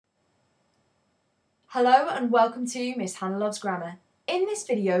Hello and welcome to Miss Hannah Loves Grammar. In this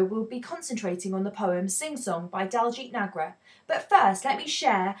video we'll be concentrating on the poem Sing Song by Daljit Nagra, but first let me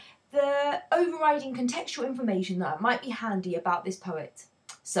share the overriding contextual information that might be handy about this poet.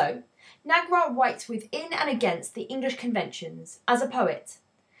 So, Nagra writes within and against the English conventions as a poet.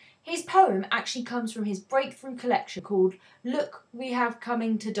 His poem actually comes from his breakthrough collection called Look We Have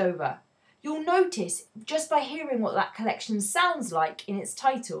Coming to Dover. You'll notice, just by hearing what that collection sounds like in its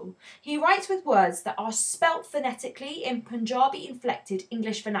title, he writes with words that are spelt phonetically in Punjabi-inflected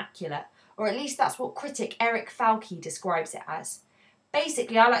English vernacular, or at least that's what critic Eric Falke describes it as.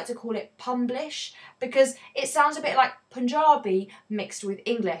 Basically, I like to call it punglish because it sounds a bit like Punjabi mixed with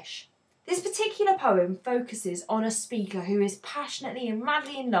English. This particular poem focuses on a speaker who is passionately and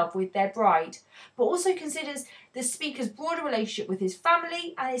madly in love with their bride, but also considers the speaker's broader relationship with his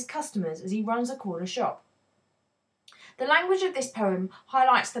family and his customers as he runs a corner shop. The language of this poem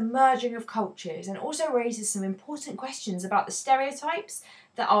highlights the merging of cultures and also raises some important questions about the stereotypes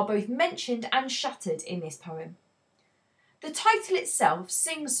that are both mentioned and shattered in this poem. The title itself,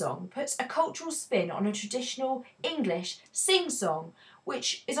 Sing Song, puts a cultural spin on a traditional English sing song,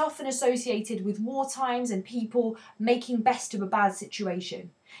 which is often associated with war times and people making best of a bad situation.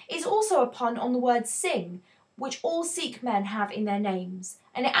 It's also a pun on the word sing, which all Sikh men have in their names,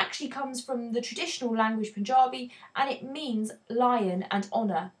 and it actually comes from the traditional language Punjabi, and it means lion and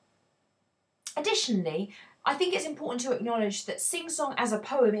honour. Additionally, I think it's important to acknowledge that Sing Song as a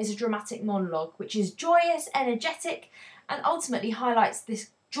poem is a dramatic monologue, which is joyous, energetic, and ultimately highlights this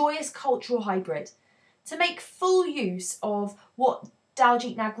joyous cultural hybrid. To make full use of what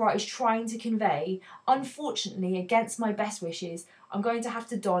Daljit Nagra is trying to convey, unfortunately, against my best wishes, I'm going to have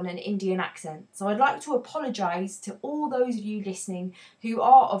to don an Indian accent. So I'd like to apologise to all those of you listening who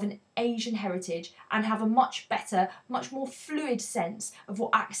are of an Asian heritage and have a much better, much more fluid sense of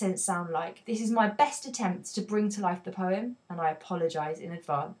what accents sound like. This is my best attempt to bring to life the poem, and I apologise in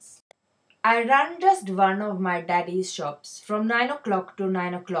advance. I run just one of my daddy's shops from 9 o'clock to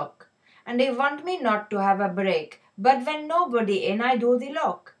 9 o'clock, and they want me not to have a break, but when nobody in I do the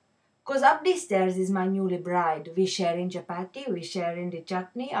lock. 'Cause up the stairs is my newly bride, we share in chapati, we share in the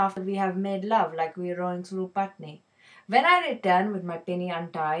chutney, after we have made love like we're rowing through Putney. When I return with my penny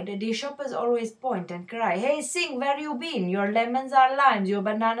untied, the shoppers always point and cry, "Hey Sing, where you been? Your lemons are limes, your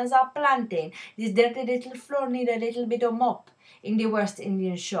bananas are plantain, this dirty little floor need a little bit of mop." In the worst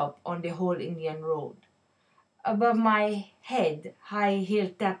Indian shop on the whole Indian road. Above my head, high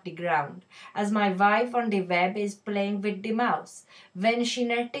heel tap the ground, as my wife on the web is playing with the mouse. When she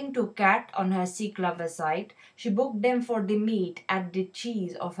netting to cat on her Sikh lover side, she booked them for the meat at the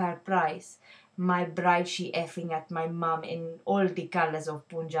cheese of her price. My bride she effing at my mum in all the colours of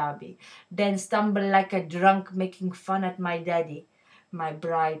Punjabi, then stumble like a drunk making fun at my daddy. My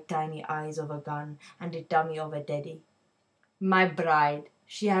bride tiny eyes of a gun and the tummy of a daddy. My bride,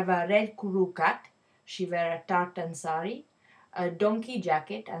 she have a red kuru cut, she wear a tartan sari, a donkey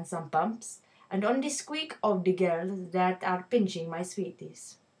jacket and some pumps, and on the squeak of the girls that are pinching my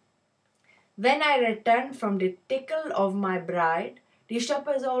sweeties. When I return from the tickle of my bride, the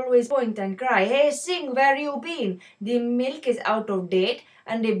shoppers always point and cry, "Hey Sing, where you been? The milk is out of date,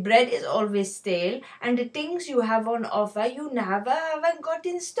 and the bread is always stale, and the things you have on offer you haven't got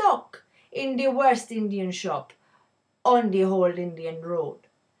in stock." In the worst Indian shop on the whole Indian road.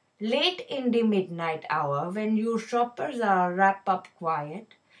 Late in the midnight hour, when you shoppers are wrapped up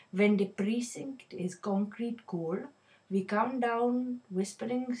quiet, when the precinct is concrete cool, we come down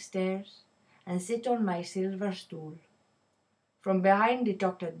whispering stairs and sit on my silver stool. From behind the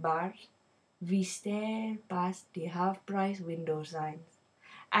chocolate bars, we stare past the half-price window signs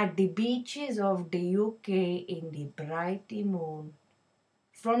at the beaches of the UK in the brighty moon.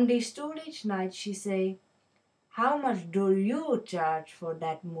 From the stoolage night she say, "How much do you charge for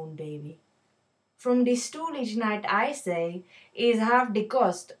that moon baby?" From the stoolage night I say, "Is half the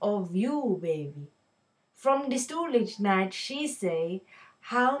cost of you baby." From the stoolage night she say,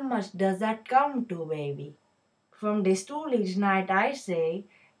 "How much does that come to baby?" From the stoolage night I say,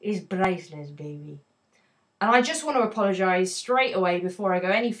 "Is priceless baby." And I just want to apologise straight away before I go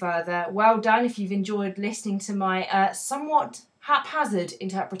any further. Well done if you've enjoyed listening to my somewhat haphazard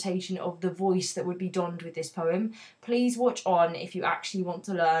interpretation of the voice that would be donned with this poem. Please watch on if you actually want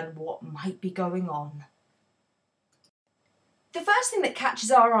to learn what might be going on. The first thing that catches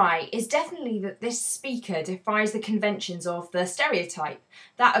our eye is definitely that this speaker defies the conventions of the stereotype,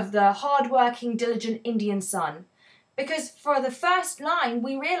 that of the hard-working, diligent Indian son. Because for the first line,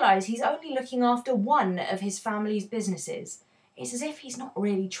 we realise he's only looking after one of his family's businesses. It's as if he's not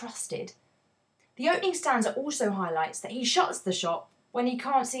really trusted. The opening stanza also highlights that he shuts the shop when he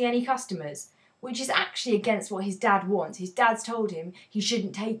can't see any customers, which is actually against what his dad wants. His dad's told him he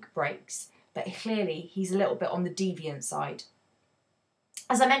shouldn't take breaks, but clearly he's a little bit on the deviant side.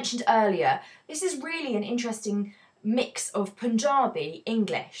 As I mentioned earlier, this is really an interesting mix of Punjabi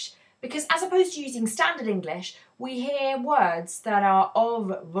English, because as opposed to using standard English, we hear words that are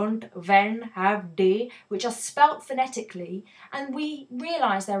of, want, when, have, de, which are spelt phonetically, and we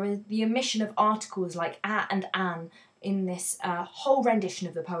realise there is the omission of articles like a and an in this whole rendition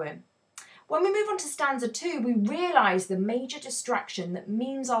of the poem. When we move on to stanza 2, we realise the major distraction that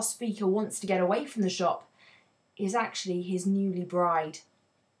means our speaker wants to get away from the shop is actually his newly bride.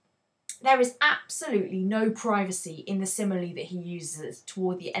 There is absolutely no privacy in the simile that he uses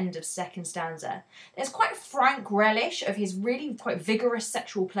toward the end of second stanza. There's quite a frank relish of his really quite vigorous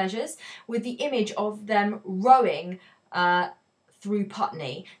sexual pleasures, with the image of them rowing through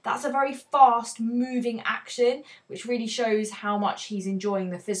Putney. That's a very fast moving action, which really shows how much he's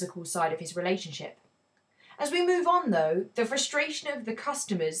enjoying the physical side of his relationship. As we move on though, the frustration of the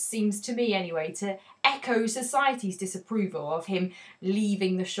customers seems to me anyway to echo society's disapproval of him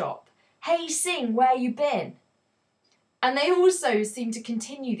leaving the shop. Hey Singh, where you been? And they also seem to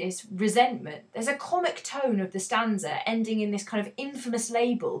continue this resentment. There's a comic tone of the stanza ending in this kind of infamous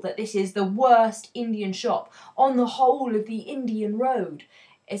label that this is the worst Indian shop on the whole of the Indian road.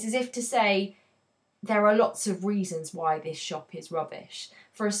 It's as if to say there are lots of reasons why this shop is rubbish.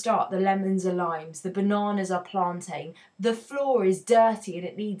 For a start, the lemons are limes, the bananas are plantain, the floor is dirty and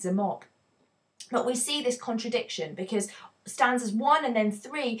it needs a mop. But we see this contradiction because stanzas 1 and then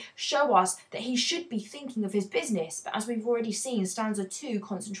 3 show us that he should be thinking of his business, but as we've already seen, stanza 2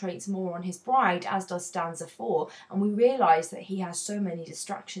 concentrates more on his bride, as does stanza 4, and we realise that he has so many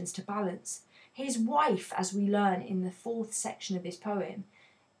distractions to balance. His wife, as we learn in the 4th section of this poem,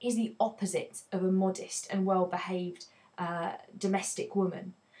 is the opposite of a modest and well-behaved domestic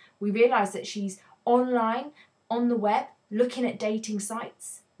woman. We realise that she's online, on the web, looking at dating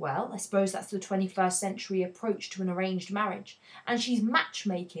sites. Well, I suppose that's the 21st century approach to an arranged marriage. And she's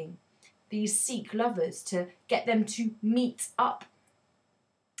matchmaking these Sikh lovers to get them to meet up.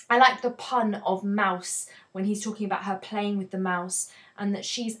 I like the pun of mouse when he's talking about her playing with the mouse and that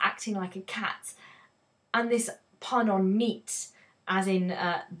she's acting like a cat. And this pun on meat, as in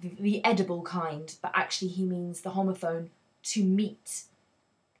the edible kind, but actually he means the homophone to meet.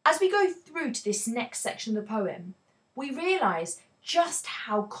 As we go through to this next section of the poem, we realise just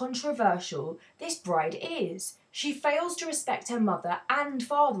how controversial this bride is. She fails to respect her mother and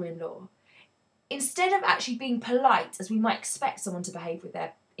father-in-law. Instead of actually being polite, as we might expect someone to behave with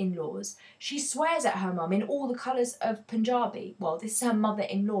their in-laws, she swears at her mum in all the colours of Punjabi. Well, this is her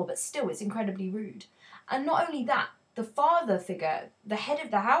mother-in-law, but still it's incredibly rude. And not only that, the father figure, the head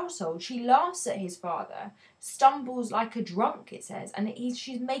of the household, she laughs at his father, stumbles like a drunk, it says, and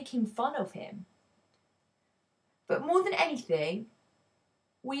she's making fun of him. But more than anything,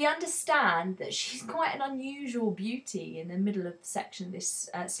 we understand that she's quite an unusual beauty in the middle of the section of this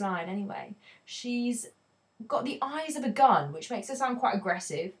slide anyway. She's got the eyes of a gun, which makes her sound quite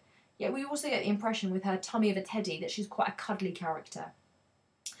aggressive, yet we also get the impression with her tummy of a teddy that she's quite a cuddly character.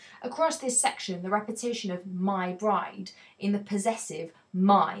 Across this section, the repetition of my bride in the possessive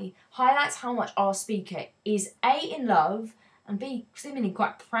my highlights how much our speaker is A, in love, and B, seemingly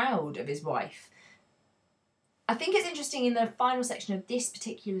quite proud of his wife. I think it's interesting in the final section of this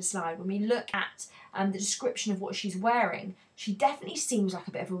particular slide, when we look at the description of what she's wearing, she definitely seems like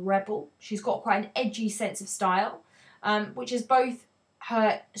a bit of a rebel. She's got quite an edgy sense of style, which is both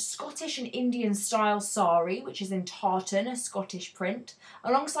her Scottish and Indian style sari, which is in tartan, a Scottish print,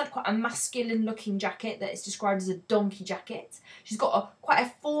 alongside quite a masculine looking jacket that is described as a donkey jacket. She's got quite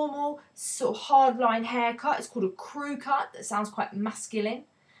a formal sort of hardline haircut. It's called a crew cut that sounds quite masculine.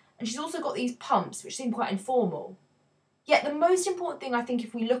 And she's also got these pumps, which seem quite informal. Yet the most important thing, I think,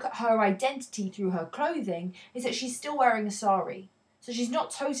 if we look at her identity through her clothing, is that she's still wearing a sari. So she's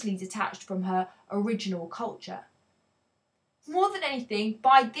not totally detached from her original culture. More than anything,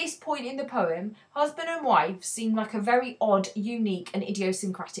 by this point in the poem, husband and wife seem like a very odd, unique and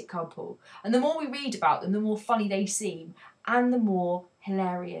idiosyncratic couple. And the more we read about them, the more funny they seem, and the more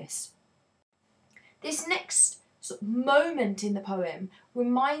hilarious. This next sort of moment in the poem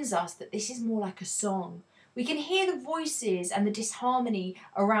reminds us that this is more like a song. We can hear the voices and the disharmony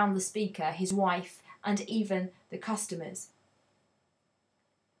around the speaker, his wife, and even the customers.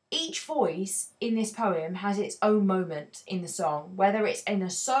 Each voice in this poem has its own moment in the song, whether it's in a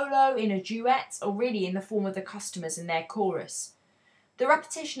solo, in a duet, or really in the form of the customers and their chorus. The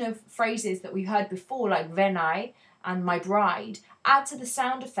repetition of phrases that we've heard before, like Venai and my bride, add to the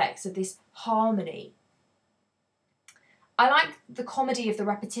sound effects of this harmony. I like the comedy of the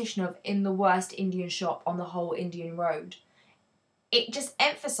repetition of "in the worst Indian shop on the whole Indian road." It just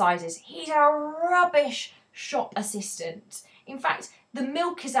emphasises he's a rubbish shop assistant. In fact, the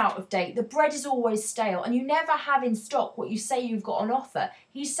milk is out of date, the bread is always stale, and you never have in stock what you say you've got on offer.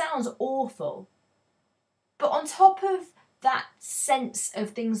 He sounds awful. But on top of that sense of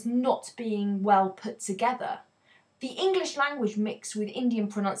things not being well put together, the English language mixed with Indian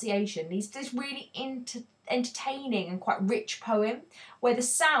pronunciation leads to this really entertaining and quite rich poem where the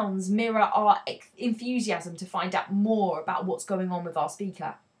sounds mirror our enthusiasm to find out more about what's going on with our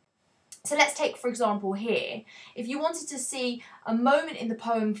speaker. So let's take, for example, here, if you wanted to see a moment in the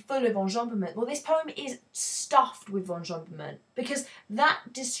poem full of enjambment, well, this poem is stuffed with enjambment because that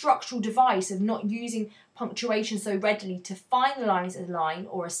structural device of not using punctuation so readily to finalise a line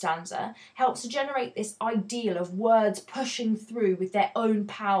or a stanza helps to generate this ideal of words pushing through with their own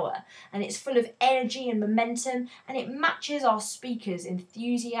power, and it's full of energy and momentum, and it matches our speaker's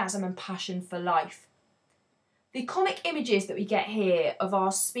enthusiasm and passion for life. The comic images that we get here of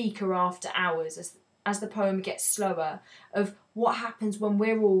our speaker after hours as the poem gets slower, of what happens when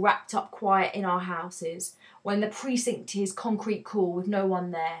we're all wrapped up quiet in our houses, when the precinct is concrete cool with no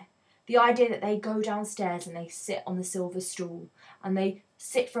one there. The idea that they go downstairs and they sit on the silver stool, and they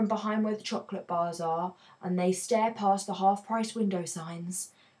sit from behind where the chocolate bars are, and they stare past the half-price window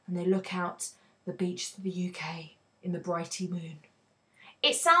signs, and they look out the beach to the UK in the brighty moon.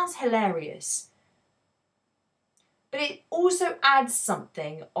 It sounds hilarious, but it also adds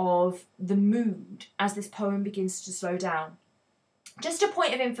something of the mood as this poem begins to slow down. Just a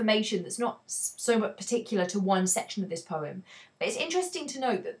point of information that's not so much particular to one section of this poem, but it's interesting to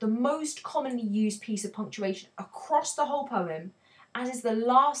note that the most commonly used piece of punctuation across the whole poem, as is the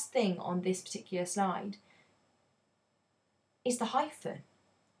last thing on this particular slide, is the hyphen.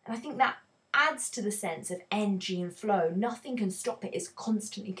 And I think that adds to the sense of energy and flow. Nothing can stop it, it's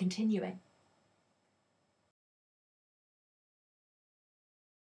constantly continuing.